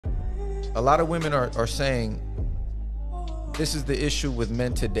a lot of women are saying this is the issue with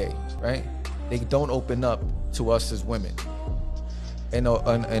men today, right? They don't open up to us as women. And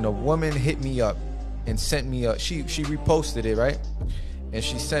a woman hit me up and sent me she reposted it, right? And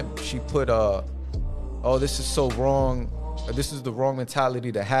she put oh, this is so wrong. This is the wrong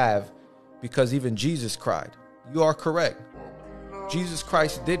mentality to have, because even Jesus cried. You are correct. Jesus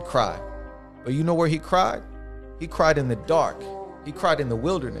Christ did cry. But you know where he cried? He cried in the dark. He cried in the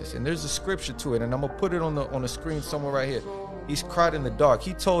wilderness. And there's a scripture to it, and I'm gonna put it on the screen somewhere right here. He's cried in the dark.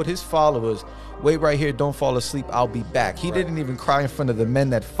 He told his followers, wait right here, don't fall asleep, I'll be back. He didn't even cry in front of the men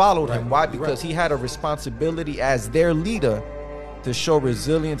that followed him. Why? Because he had a responsibility as their leader to show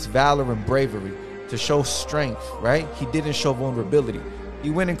resilience, valor, and bravery, to show strength, right? He didn't show vulnerability. He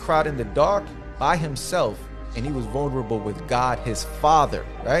went and cried in the dark by himself, and he was vulnerable with God, his Father,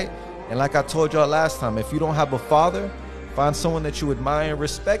 right? And like I told y'all last time, if you don't have a father, find someone that you admire and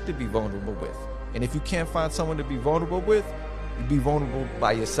respect to be vulnerable with. And if you can't find someone to be vulnerable with, you be vulnerable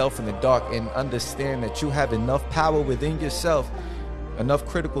by yourself in the dark, and understand that you have enough power within yourself, enough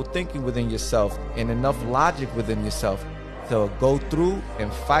critical thinking within yourself, and enough logic within yourself to go through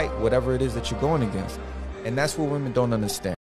and fight whatever it is that you're going against. And that's what women don't understand.